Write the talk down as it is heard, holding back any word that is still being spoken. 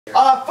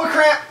Foot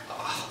cramp.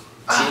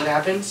 See what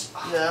happens?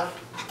 Yeah.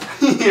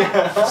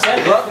 Yeah.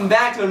 Welcome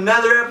back to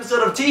another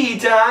episode of Teehee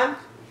Time.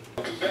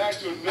 Welcome back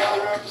to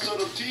another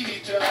episode of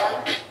Teehee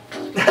Time.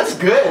 That's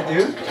good,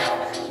 dude.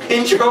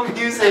 Intro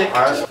music.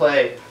 Alright, let's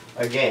play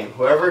a game.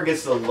 Whoever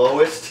gets the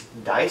lowest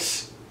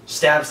dice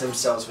Stabs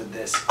themselves with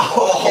this.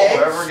 Okay.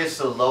 Whoever gets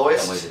the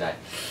lowest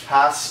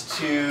has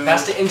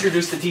to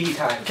introduce the Teehee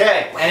Time.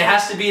 Okay. And it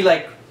has to be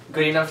like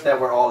good enough that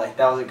we're all like,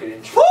 that was a good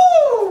intro. Woo!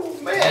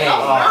 Man, Hey,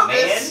 I'm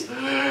nervous.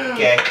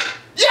 Okay.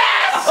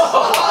 Yes!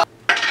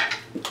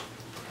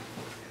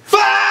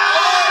 5!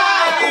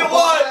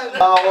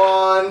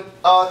 1,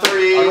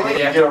 3. You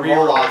have to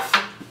roll off.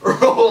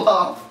 Roll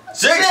off.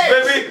 6,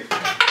 baby.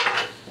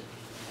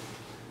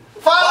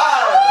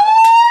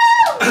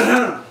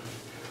 5.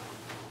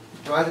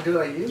 Do I have to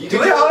do it like you?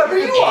 Do it however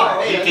you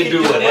want. You can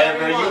do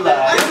whatever you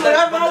like. Do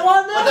whatever I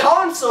want. The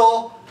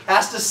console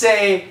has to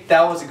say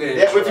that was a good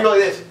intro. Yeah, if you go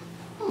like this.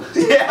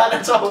 Yeah,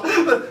 that's all.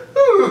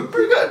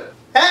 Pretty good.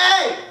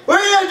 Hey! We're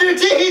gonna do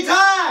Teehee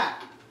Time!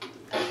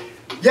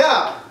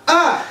 Yeah,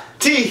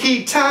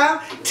 Teehee Time,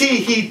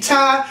 Teehee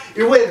Time.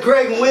 You're with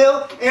Greg and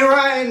Will and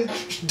Ryan,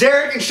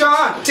 Derek and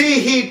Sean.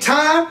 Teehee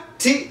Time,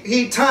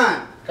 Teehee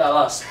Time. Got a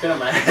lot of spit on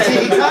my head.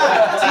 Teehee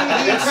Time,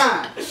 Teehee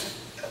Time.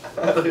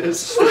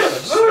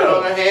 Spit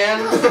on a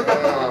hand.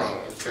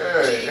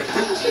 Okay.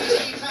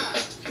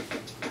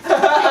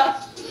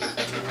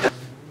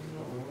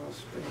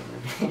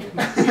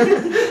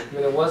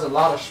 There was a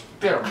lot of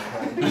spit on my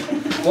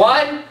head.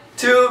 1,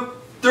 2,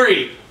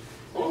 3.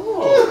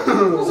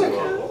 Welcome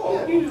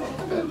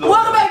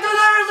back to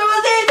another episode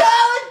of Teehee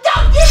Time.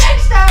 Talk to you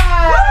next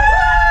time.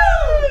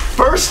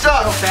 First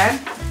up, Fan?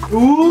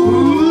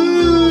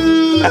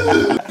 Ooh.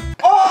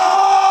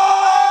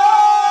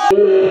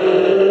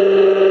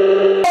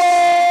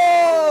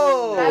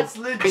 Oh! That's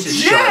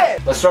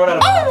legit. Let's throw it out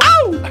of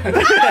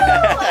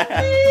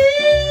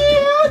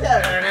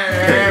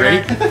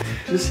ready?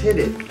 Just hit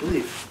it,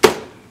 please.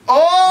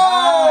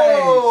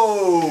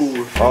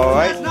 Oh!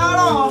 Alright. That's not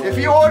all. If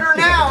you order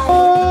now.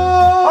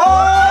 Oh!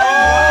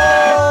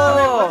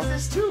 What's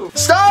this too?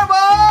 Starbucks!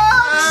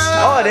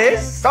 Oh, it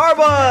is?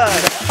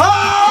 Starbucks!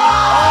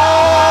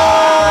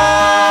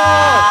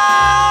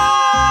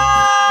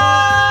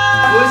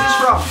 Who is this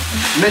from?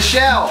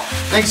 Michelle.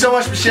 Thanks so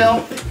much, Michelle.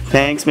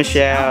 Thanks,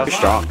 Michelle.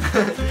 Strong.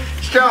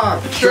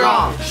 Strong,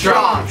 strong,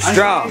 strong,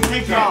 Strong.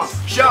 strong.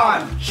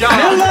 Sean, Sean.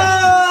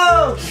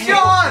 Hello!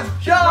 Sean,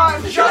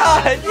 Sean,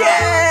 Sean.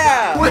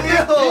 Yeah! Will.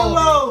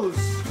 Pillows!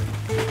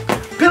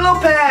 Pillow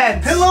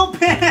pads. Pillow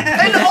pen!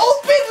 An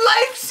open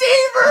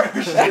lifesaver.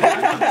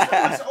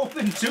 It's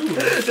open too.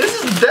 This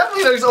is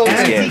definitely looks open.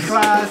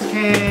 Anti-class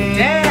cane.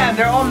 Damn,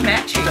 they're all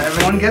matching.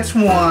 Everyone gets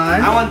one.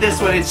 I want this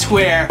one. It's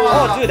square.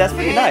 Oh, dude, that's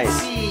pretty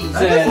nice.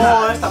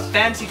 That's a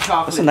fancy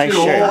chocolate. That's a nice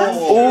too. shirt.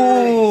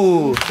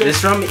 Ooh! This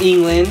is from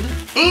England.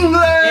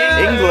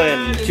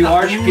 England. To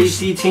our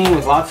PC team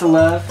with lots of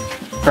love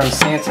from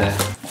Santa.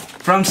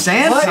 From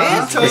Santa? What?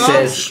 It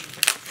says,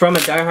 from a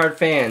diehard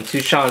fan to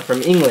Sean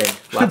from England.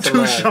 Lots of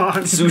love. Tushan?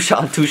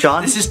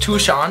 This is to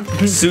Sean.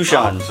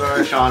 Sushan.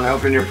 Sorry, Sean.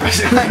 Open your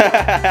present.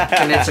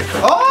 And it's a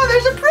Oh,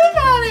 there's a print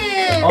on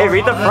it. Hey,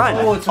 read the front.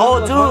 It's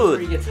one of those ones where Oh,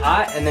 he dude. gets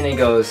hot and then he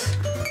goes,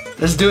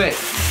 let's do it.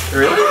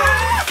 Really?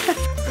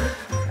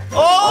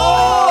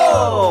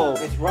 Oh!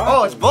 It's wrong.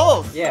 Oh, it's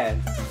both. Yeah.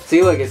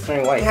 See, look, it's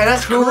turning white. Yeah,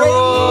 that's cool.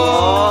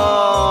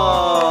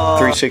 Oh.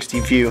 360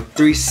 view.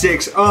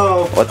 360.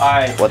 What?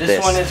 Alright, What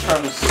this one is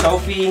from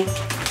Sophie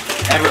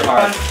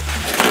Everhart.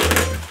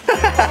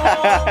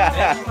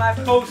 That's my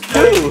poster.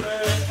 Ooh.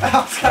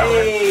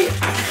 Hey,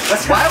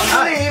 Why would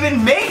they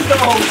even make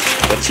those?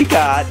 What you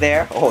got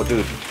there? Oh,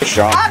 dude.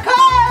 Strong.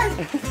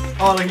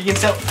 oh, look, you can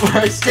tell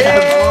where I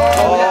stand.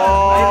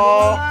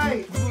 Oh.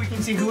 We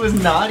can see who is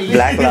naughty.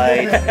 Black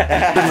light.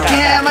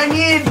 Damn, I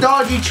need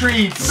doggy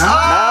treats.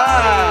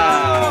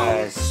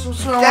 Nice.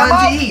 Damn,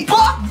 a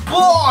buck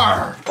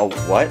bar. Oh,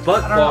 what?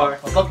 Buck bar.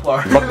 A buck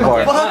bar. Buck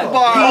bar. Buck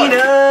bar.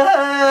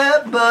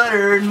 Peanut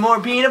butter and more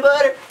peanut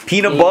butter.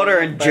 Peanut butter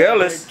and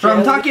jealous.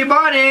 From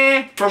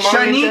Takibani. From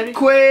Shanique.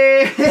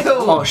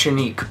 Oh,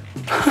 Shanique.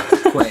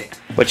 Wait.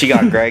 What you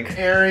got, Greg?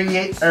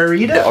 Arita?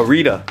 Arita.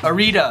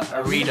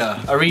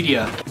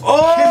 Arita.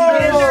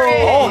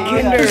 Oh,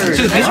 Kinder.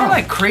 Dude, these are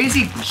like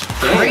crazy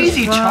chocolates.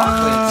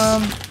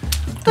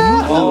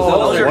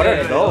 Oh, those what are are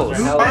good. those?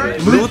 Those are hella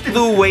good.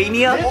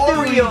 Lithuania?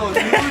 Oreos.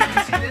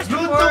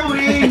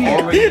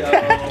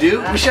 Oreo.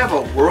 Dude, we should have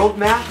a world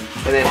map,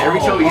 and then every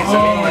time we get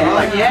something,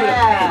 like,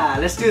 Yeah,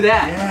 let's do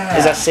that.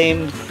 Is that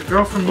same The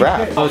girl from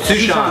rap? UK. Oh,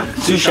 Sushan.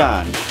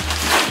 Sushan.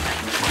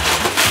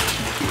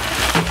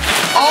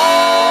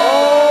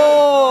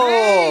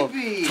 Oh!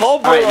 Baby.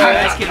 Alright, you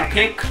guys Toblerone. can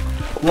pick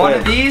one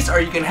of these, or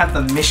you can have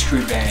the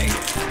mystery bag.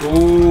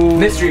 Ooh.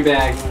 Mystery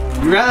bag.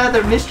 You rather have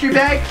the mystery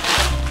bag?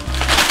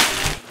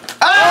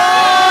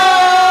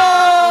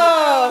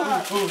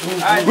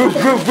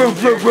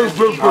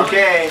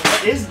 Okay,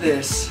 What is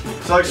this?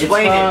 so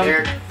explain It's it, from-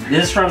 Derek.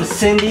 This is from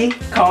Cindy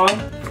Kong.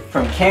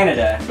 from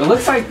Canada. It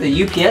looks like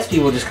the UPS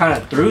people just kind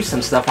of threw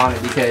some stuff on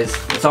it because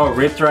it's all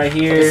ripped right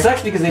here. It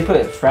sucks because they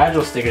put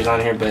fragile stickers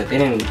on here, but they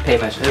didn't pay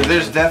much attention.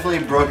 There's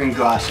definitely broken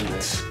glass in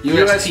this.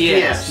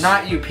 USPS,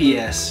 not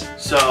UPS.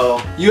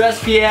 So,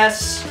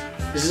 USPS,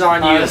 this is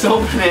on you. Let's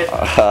open it.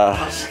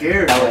 I'm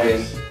scared. Hella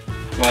good.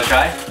 You wanna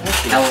try?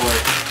 Hella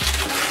work.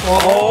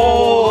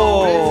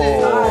 Oh! What is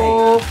it?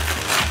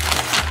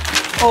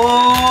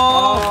 Oh!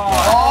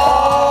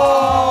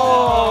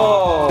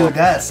 Dude,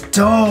 that's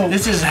dope.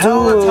 This is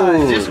hella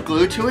tight. Is this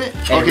glue to it?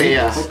 Okay,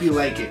 yeah. Hope you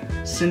like it.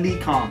 Cindy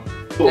Kong.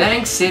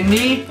 Thanks,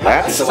 Cindy.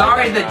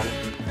 Sorry, the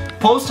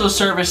postal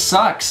service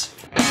sucks.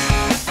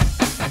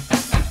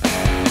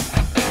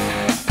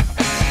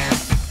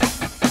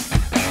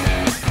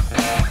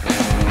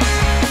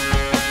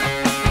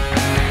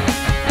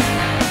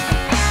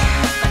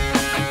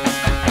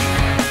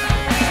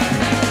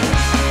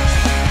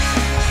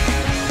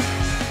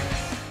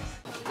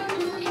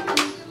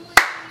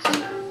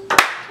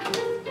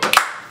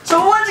 So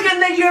once again,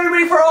 thank you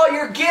everybody for all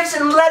your gifts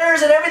and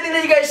letters and everything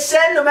that you guys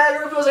send, no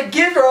matter if it was a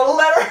gift or a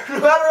letter, no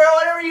matter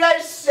whatever you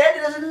guys send,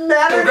 it doesn't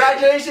matter.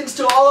 Congratulations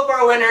to all of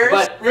our winners.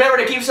 But remember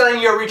to keep sending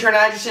your return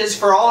addresses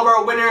for all of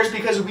our winners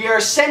because we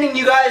are sending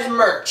you guys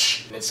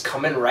merch. And it's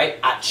coming right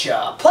at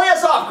ya. Play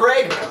us off,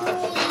 Greg.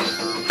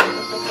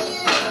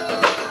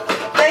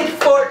 Thank you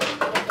for it.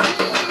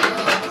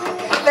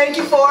 Thank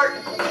you for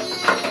it.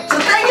 So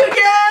thank you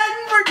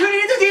again for tuning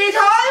into Teehee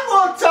Time.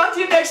 We'll talk to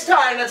you next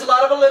time. That's a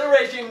lot of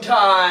alliteration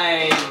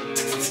time.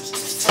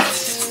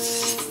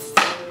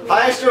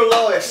 Highest or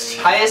lowest?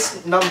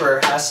 Highest number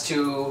has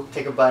to.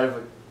 Take a bite of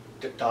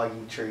a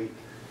doggy treat.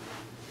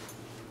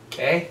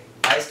 Okay.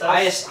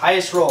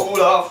 Highest roll. Hold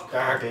off.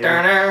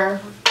 Ah!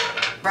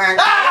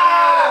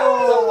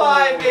 It's a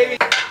 5, baby.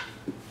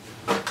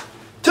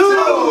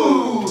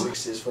 2!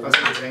 That's what I'm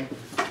saying.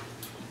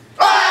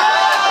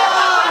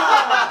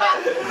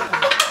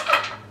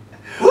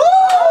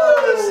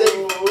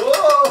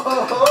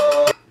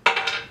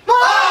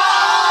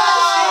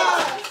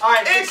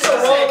 Alright, it's a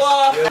roll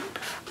off.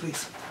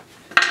 Please.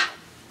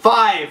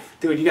 5.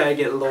 Dude, you gotta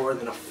get lower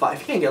than a 5.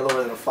 You can't get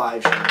lower than a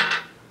 5.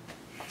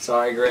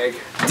 Sorry, Greg.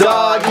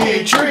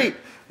 Doggy treat!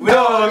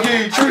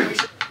 Doggy treat!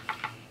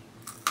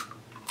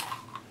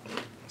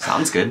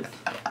 Sounds good.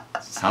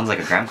 Sounds like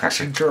a graham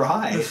cracker.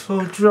 Dry.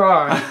 So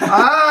dry.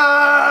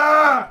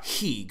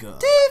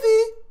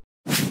 HigaTV.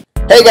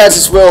 Hey guys,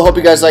 it's Will. Hope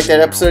you guys liked that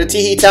episode of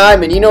Teehee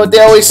Time. And you know what they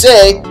always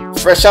say,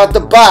 fresh out the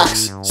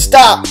box.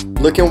 Stop,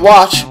 look and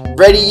watch.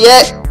 Ready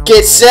yet?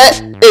 Get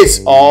set. It's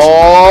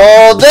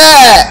all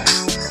that.